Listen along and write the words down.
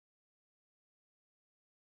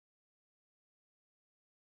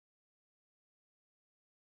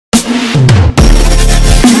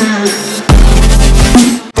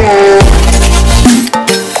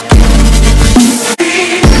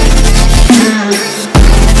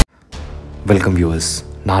Welcome viewers.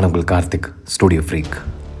 நான் உங்கள் Karthik, studio freak.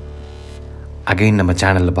 Again நம்ம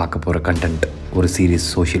சேனலில் பார்க்க போகிற கண்டென்ட் ஒரு சீரியஸ்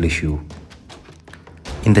சோஷியல் இஷ்யூ.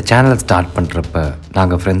 இந்த சேனலை ஸ்டார்ட் பண்ணுறப்ப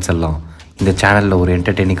நாங்கள் ஃப்ரெண்ட்ஸ் எல்லாம் இந்த சேனலில் ஒரு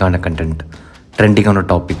என்டர்டெய்னிங்கான கண்டென்ட், ட்ரெண்டிங்கான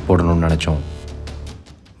டாபிக் போடணும்னு நினச்சோம்.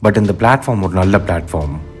 பட் இந்த பிளாட்ஃபார்ம் ஒரு நல்ல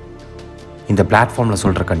பிளாட்ஃபார்ம். இந்த பிளாட்ஃபார்மில்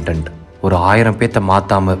சொல்கிற கண்டென்ட் ஒரு 1000 பேர்த்த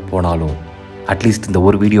மாற்றாமல் போனாலும் அட்லீஸ்ட் இந்த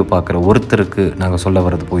ஒரு வீடியோ பார்க்குற ஒருத்தருக்கு நாங்கள் சொல்ல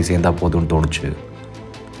வர்றது போய் சேர்ந்தால் போதும்னு தோணுச்சு.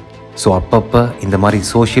 ஸோ அப்பப்போ இந்த மாதிரி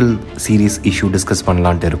சோஷியல் சீரியஸ் இஷ்யூ டிஸ்கஸ்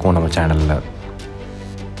பண்ணலான்ட்டு இருக்கோம் நம்ம சேனலில்.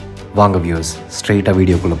 வாங்க வியூவர்ஸ், ஸ்ட்ரெயிட்டாக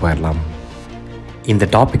வீடியோக்குள்ளே போயிடலாம். இந்த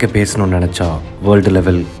டாப்பிக்கை பேசணும்னு நினச்சா வேர்ல்டு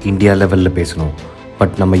லெவல், இந்தியா லெவலில் பேசணும்.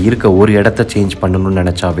 பட் நம்ம இருக்க ஒரு இடத்த சேஞ்ச் பண்ணணும்னு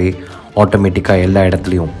நினச்சாவே ஆட்டோமேட்டிக்காக எல்லா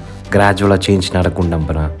இடத்துலையும் கிராஜுவலாக சேஞ்ச் நடக்கும்னு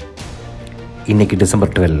நம்புகிறேன். இன்றைக்கி December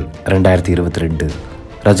 12, 2022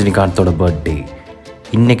 ரஜினிகாந்தோட பர்த்டே.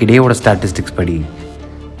 இன்றைக்கி டேவோட ஸ்டாட்டிஸ்டிக்ஸ் படி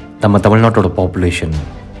நம்ம தமிழ்நாட்டோட பாப்புலேஷன்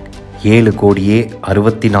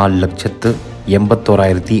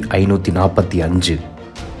 7,64,81,545.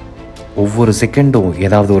 ஒவ்வொரு செகண்டும்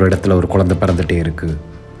ஏதாவது ஒரு இடத்துல ஒரு குழந்தை பிறந்துகிட்டே இருக்குது.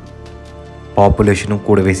 பாப்புலேஷனும்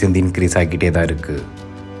கூடவே சேர்ந்து இன்க்ரீஸ் ஆகிக்கிட்டே தான் இருக்குது.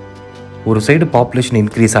 ஒரு சைடு பாப்புலேஷன்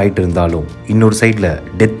இன்க்ரீஸ் ஆகிட்டு இருந்தாலும் இன்னொரு சைடில்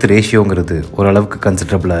டெத் ரேஷியோங்கிறது ஓரளவுக்கு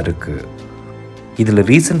கன்சிடரபிளாக இருக்குது. இதில்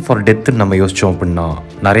ரீசன் ஃபார் டெத்துன்னு நம்ம யோசித்தோம் அப்படின்னா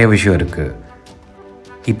நிறைய விஷயம் இருக்குது.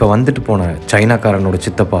 இப்போ வந்துட்டு போன சைனாக்காரனோட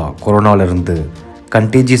சித்தப்பா கொரோனாவிலேருந்து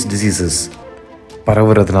கண்டேஜியஸ் டிசீசஸ்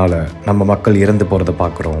பரவுறதுனால நம்ம மக்கள் இறந்து போகிறத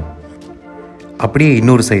பார்க்குறோம். அப்படியே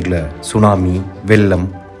இன்னொரு சைடில் சுனாமி, வெள்ளம்,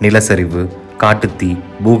 நிலச்சரிவு, காட்டுத்தீ,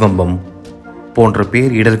 பூகம்பம் போன்ற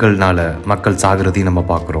பேரிடர்கள்னால மக்கள் சாகிறதையும் நம்ம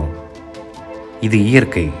பார்க்குறோம். இது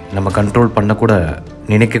இயற்கை, நம்ம கண்ட்ரோல் பண்ணக்கூட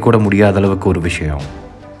நினைக்கக்கூட முடியாத அளவுக்கு ஒரு விஷயம்.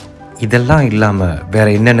 இதெல்லாம் இல்லாமல் வேறு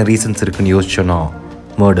என்னென்ன ரீசன்ஸ் இருக்குதுன்னு யோசிச்சோன்னா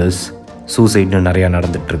மர்டர்ஸ், சூசைட்னு நிறையா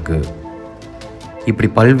நடந்துகிட்ருக்கு. இப்படி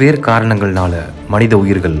பல்வேறு காரணங்கள்னால மனித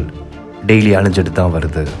உயிர்கள் டெய்லி அழிஞ்சிட்டு தான்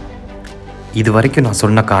வருது. இது வரைக்கும் நான்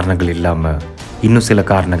சொன்ன காரணங்கள் இல்லாமல் இன்னும் சில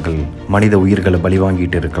காரணங்கள் மனித உயிர்களை பலி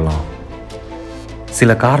வாங்கிட்டு இருக்கலாம். சில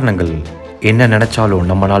காரணங்கள் என்ன நினச்சாலும்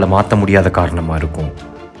நம்மளால் மாற்ற முடியாத காரணமாக இருக்கும்.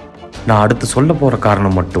 நான் அடுத்து சொல்ல போகிற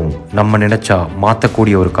காரணம் மட்டும் நம்ம நினச்சா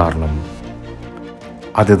மாற்றக்கூடிய ஒரு காரணம்.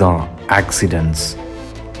 அதுதான் ஆக்சிடென்ட்ஸ்.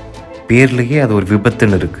 பேர்லேயே அது ஒரு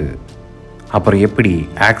விபத்துன்னு இருக்குது. அப்புறம் எப்படி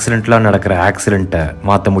ஆக்சிடெண்ட்லாம் நடக்கிற ஆக்சிடெண்ட்டை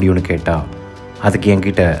மாற்ற முடியும்னு கேட்டால் அதுக்கு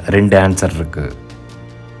என்கிட்ட 2 ஆன்சர் இருக்குது.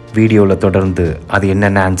 வீடியோவில் தொடர்ந்து அது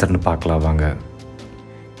என்னென்ன ஆன்சர்னு பார்க்கலாம் வாங்க.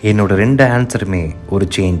 என்னோடய 2 ஆன்சருமே ஒரு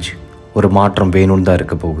சேஞ்ச், ஒரு மாற்றம் வேணும்னு தான்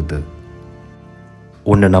இருக்க போகுது.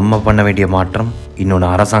 ஒன்று நம்ம பண்ண வேண்டிய மாற்றம்,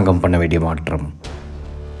 இன்னொன்று அரசாங்கம் பண்ண வேண்டிய மாற்றம்.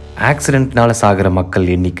 ஆக்சிடெண்ட்னால் சாகிற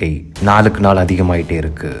மக்கள் எண்ணிக்கை நாளுக்கு நாள் அதிகமாகிட்டே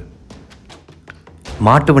இருக்குது.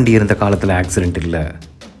 மாட்டு வண்டி இருந்த காலத்தில் ஆக்சிடெண்ட் இல்லை.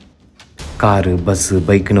 காரு, பஸ்ஸு,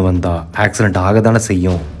 பைக்குன்னு வந்தால் ஆக்சிடெண்ட் ஆக தானே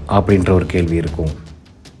செய்யும் அப்படின்ற ஒரு கேள்வி இருக்கும்.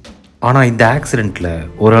 ஆனால் இந்த ஆக்சிடெண்ட்டில்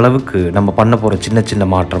ஓரளவுக்கு நம்ம பண்ண போகிற சின்ன சின்ன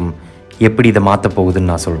மாற்றம் எப்படி இதை மாற்ற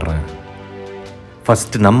போகுதுன்னு நான் சொல்கிறேன்.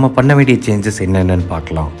 ஃபஸ்ட்டு நம்ம பண்ண வேண்டிய சேஞ்சஸ் என்னென்னு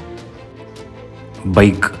பார்க்கலாம்.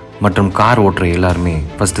 பைக் மற்றும் கார் ஓட்டுற எல்லாருமே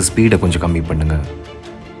ஃபஸ்ட்டு ஸ்பீடை கொஞ்சம் கம்மி பண்ணுங்கள்.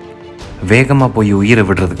 வேகமாக போய் உயிரை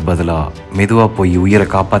விடுறதுக்கு பதிலாக மெதுவாக போய் உயிரை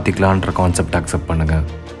காப்பாற்றிக்கலான்ற கான்செப்ட் அக்செப்ட் பண்ணுங்கள்.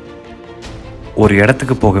 ஒரு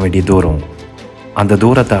இடத்துக்கு போக வேண்டிய தூரம், அந்த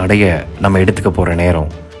தூரத்தை அடைய நம்ம எடுத்துக்க போகிற நேரம்,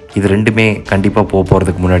 இது ரெண்டுமே கண்டிப்பாக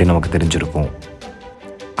போகிறதுக்கு முன்னாடி நமக்கு தெரிஞ்சிருக்கும்.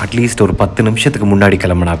 அட்லீஸ்ட் ஒரு 10 நிமிஷத்துக்கு முன்னாடி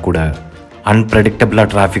கிளம்புனா கூட, அன்பிரடிக்டபிளாக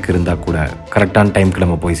டிராஃபிக் இருந்தால் கூட கரெக்டான டைமுக்கு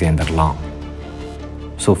நம்ம போய் சேர்ந்துடலாம்.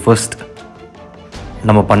 ஸோ ஃபர்ஸ்ட்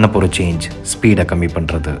நம்ம பண்ண போகிற சேஞ்ச் ஸ்பீடை கம்மி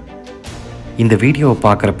பண்ணுறது. இந்த வீடியோவை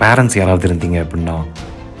பார்க்குற பேரண்ட்ஸ் யாராவது இருந்தீங்க அப்படின்னா,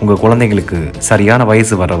 உங்கள் குழந்தைங்களுக்கு சரியான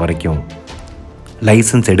வயசு வர்ற வரைக்கும்,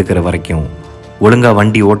 லைசன்ஸ் எடுக்கிற வரைக்கும், ஒழுங்காக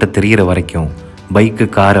வண்டி ஓட்ட தெரிகிற வரைக்கும் பைக்கு,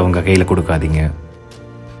 கார் அவங்க கையில் கொடுக்காதீங்க.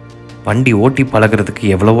 வண்டி ஓட்டி பழகிறதுக்கு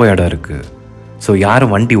எவ்வளவோ இடம் இருக்குது. ஸோ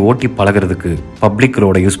யாரும் வண்டி ஓட்டி பழகிறதுக்கு பப்ளிக்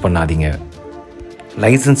ரோடை யூஸ் பண்ணாதீங்க.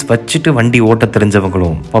 லைசன்ஸ் வச்சுட்டு வண்டி ஓட்ட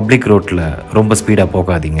தெரிஞ்சவங்களும் பப்ளிக் ரோட்டில் ரொம்ப ஸ்பீடாக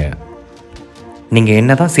போகாதீங்க. நீங்கள்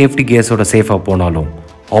என்ன தான் சேஃப்டி கேஸோட சேஃபாக போனாலும்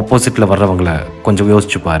ஆப்போசிட்டில் வர்றவங்கள கொஞ்சம்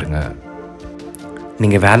யோசிச்சு பாருங்கள்.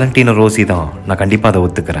 நீங்கள் வேலண்டினோ ரோசி தான், நான் கண்டிப்பாக அதை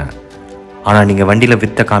ஒத்துக்கிறேன். ஆனால் நீங்கள் வண்டியில்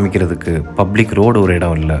விற்ற காமிக்கிறதுக்கு பப்ளிக் ரோடு ஒரு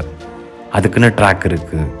இடம் இல்லை. அதுக்குன்னு ட்ராக்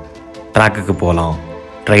இருக்குது. ட்ராக்குக்கு போகலாம்,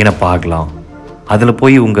 ட்ரெயினை பார்க்கலாம், அதில்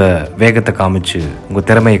போய் உங்கள் வேகத்தை காமிச்சு, உங்கள்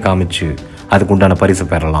திறமையை காமிச்சு அதுக்கு உண்டான பரிசு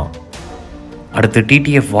பெறலாம். அடுத்து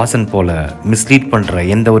டிடிஎஃப் வாசன் போல் மிஸ்லீட் பண்ணுற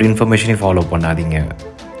எந்த ஒரு இன்ஃபர்மேஷனையும் ஃபாலோ பண்ணாதீங்க.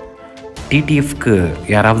 டிடிஎஃப்க்கு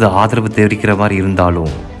யாராவது ஆதரவு தெரிவிக்கிற மாதிரி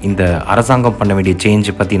இருந்தாலும் இந்த அரசாங்கம் பண்ண வேண்டிய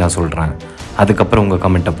சேஞ்சை பற்றி நான் சொல்கிறேன். அதுக்கப்புறம் உங்கள்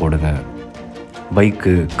கமெண்ட்டை போடுங்க.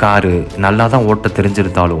 பைக்கு, காரு நல்லா தான் ஓட்ட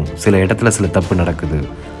தெரிஞ்சிருந்தாலும் சில இடத்துல சில தப்பு நடக்குது.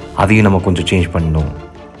 அதையும் நம்ம கொஞ்சம் சேஞ்ச் பண்ணணும்.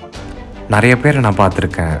 நிறைய பேரை நான்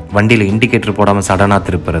பார்த்துருக்கேன், வண்டியில் இண்டிகேட்டர் போடாமல் சடனாக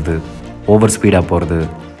திருப்புறது, ஓவர் ஸ்பீடாக போகிறது,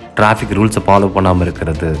 டிராஃபிக் ரூல்ஸை ஃபாலோ பண்ணாமல்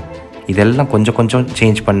இருக்கிறது, இதெல்லாம் கொஞ்சம் கொஞ்சம்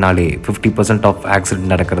சேஞ்ச் பண்ணாலே 50% ஆஃப்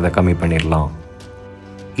ஆக்சிடெண்ட் நடக்கிறத கம்மி பண்ணிடலாம்.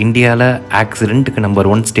 இந்தியாவில் ஆக்சிடெண்ட்டுக்கு நம்பர்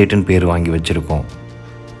 1 ஸ்டேட்டுன்னு பேர் வாங்கி வச்சுருக்கோம்.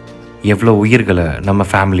 எவ்வளோ உயிர்களை நம்ம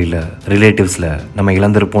ஃபேமிலியில், ரிலேட்டிவ்ஸில் நம்ம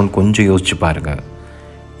இழந்திருப்போம்னு கொஞ்சம் யோசிச்சு பாருங்கள்.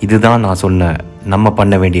 இதுதான் நான் சொன்ன நம்ம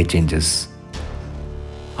பண்ண வேண்டிய சேஞ்சஸ்.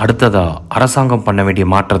 அடுத்ததாக அரசாங்கம் பண்ண வேண்டிய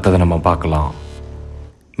மாற்றத்தை நம்ம பார்க்கலாம்.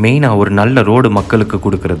 மெயினாக ஒரு நல்ல ரோடு மக்களுக்கு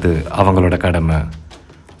கொடுக்கறது அவங்களோட கடமை.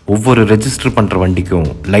 ஒவ்வொரு ரெஜிஸ்டர் பண்ணுற வண்டிக்கும்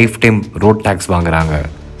லைஃப் டைம் ரோட் டேக்ஸ் வாங்குகிறாங்க.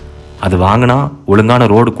 அது வாங்கினா ஒழுங்கான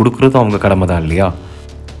ரோடு கொடுக்குறதும் அவங்க கடமை தான் இல்லையா?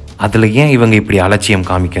 அதில் ஏன் இவங்க இப்படி அலட்சியம்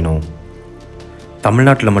காமிக்கணும்?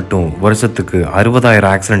 தமிழ்நாட்டில் மட்டும் வருஷத்துக்கு 60,000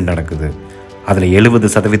 ஆக்சிடெண்ட் நடக்குது. அதில்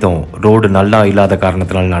 70% ரோடு நல்லா இல்லாத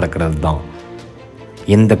காரணத்தினால நடக்கிறது தான்.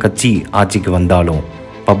 எந்த கட்சி ஆட்சிக்கு வந்தாலும்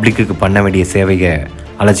பப்ளிக்கு பண்ண வேண்டிய சேவையை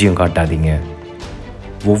அலட்சியம் காட்டாதீங்க.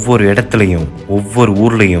 ஒவ்வொரு இடத்துலையும், ஒவ்வொரு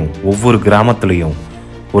ஊர்லேயும், ஒவ்வொரு கிராமத்துலேயும்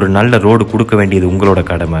ஒரு நல்ல ரோடு கொடுக்க வேண்டியது உங்களோட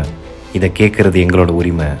கடமை. இதை கேட்குறது எங்களோட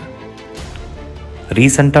உரிமை.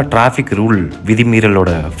 ரீசெண்டாக டிராஃபிக் ரூல்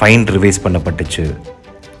விதிமீறலோட ஃபைன் ரிவைஸ் பண்ணப்பட்டுச்சு.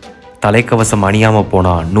 தலைக்கவசம் அணியாமல்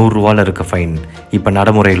போனால் 100 ரூபாயில் இருக்க ஃபைன் இப்போ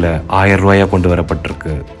நடைமுறையில் 1000 ரூபாயாக கொண்டு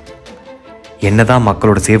வரப்பட்டிருக்கு. என்ன தான்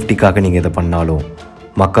மக்களோட சேஃப்டிக்காக நீங்கள் இதை பண்ணாலும்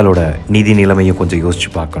மக்களோட நிதி நிலைமையும் கொஞ்சம் யோசித்து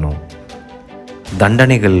பார்க்கணும்.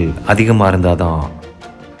 தண்டனைகள் அதிகமாக இருந்தால் தான்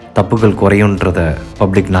தப்புகள் குறையுன்றதை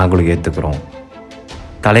பப்ளிக் நாங்களும் ஏற்றுக்கிறோம்.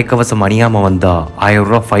 தலைக்கவசம் அணியாமல் வந்தால் 1000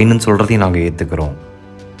 ரூபா ஃபைனுன்னு சொல்கிறதையும் நாங்கள் ஏற்றுக்கிறோம்.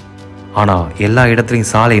 ஆனால் எல்லா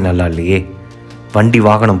இடத்துலையும் சாலை நல்லா இல்லையே. வண்டி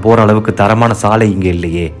வாகனம் போகிற அளவுக்கு தரமான சாலை இங்கே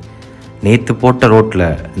இல்லையே. நேற்று போட்ட ரோட்டில்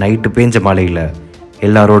நைட்டு பேஞ்ச மழையில்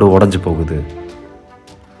எல்லா ரோடும் உடஞ்சி போகுது.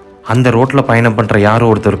 அந்த ரோட்டில் பயணம் பண்ணுற யாரோ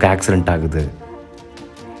ஒருத்தருக்கு ஆக்சிடெண்ட் ஆகுது.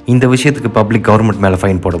 இந்த விஷயத்துக்கு பப்ளிக் கவர்மெண்ட் மேலே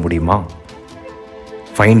ஃபைன் போட முடியுமா?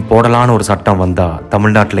 ஃபைன் போடலான்னு ஒரு சட்டம் வந்தால்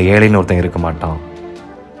தமிழ்நாட்டில் ஏழைன்னு ஒருத்தன் இருக்க மாட்டான்.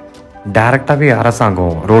 டைரெக்டாகவே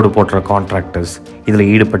அரசாங்கம் ரோடு போடுற கான்ட்ராக்டர்ஸ், இதில்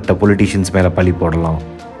ஈடுபட்ட பொலிட்டீஷியன்ஸ் மேலே பழி போடலாம்.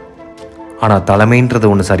 ஆனால் தலைமைன்றது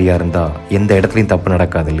ஒன்று சரியாக இருந்தால் எந்த இடத்துலையும் தப்பு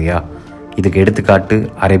நடக்காது இல்லையா? இதுக்கு எடுத்துக்காட்டு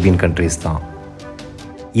அரேபியன் கண்ட்ரீஸ் தான்.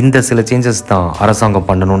 இந்த சில சேஞ்சஸ் தான் அரசாங்கம்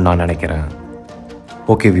பண்ணணும்னு நான் நினைக்கிறேன்.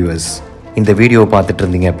 ஓகே வியூவர்ஸ், இந்த வீடியோவை பார்த்துட்டு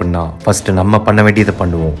இருந்தீங்க அப்படின்னா ஃபஸ்ட்டு நம்ம பண்ண வேண்டியதை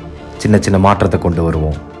பண்ணுவோம். சின்ன சின்ன மாற்றத்தை கொண்டு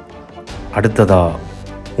வருவோம். அடுத்ததாக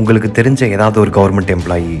உங்களுக்கு தெரிஞ்ச ஏதாவது ஒரு கவர்மெண்ட்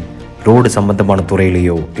எம்ப்ளாயி ரோடு சம்மந்தமான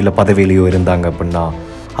துறையிலையோ இல்லை பதவியிலையோ இருந்தாங்க அப்படின்னா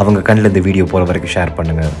அவங்க கண்ணில் இந்த வீடியோ போகிற வரைக்கும் ஷேர்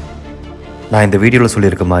பண்ணுங்கள். நான் இந்த வீடியோவில்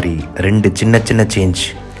சொல்லியிருக்க மாதிரி 2 சின்ன சின்ன சேஞ்ச்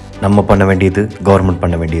நம்ம பண்ண வேண்டியது, கவர்மெண்ட்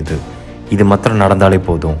பண்ண வேண்டியது. இது மாத்திரம் நடந்தாலே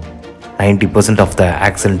போதும். 90% ஆஃப் த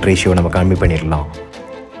ஆக்சிடென்ட் ரேஷியோ நம்ம கம்மி பண்ணிடலாம்.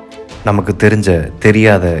 நமக்கு தெரிஞ்ச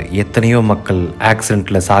தெரியாத எத்தனையோ மக்கள்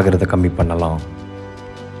ஆக்சிடெண்ட்டில் சாகிறத கம்மி பண்ணலாம்.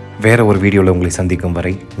 வேறு ஒரு வீடியோவில் உங்களை சந்திக்கும்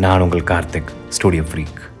வரை நான் உங்கள் கார்த்திக், ஸ்டூடியோ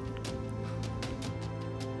ஃப்ரீக்.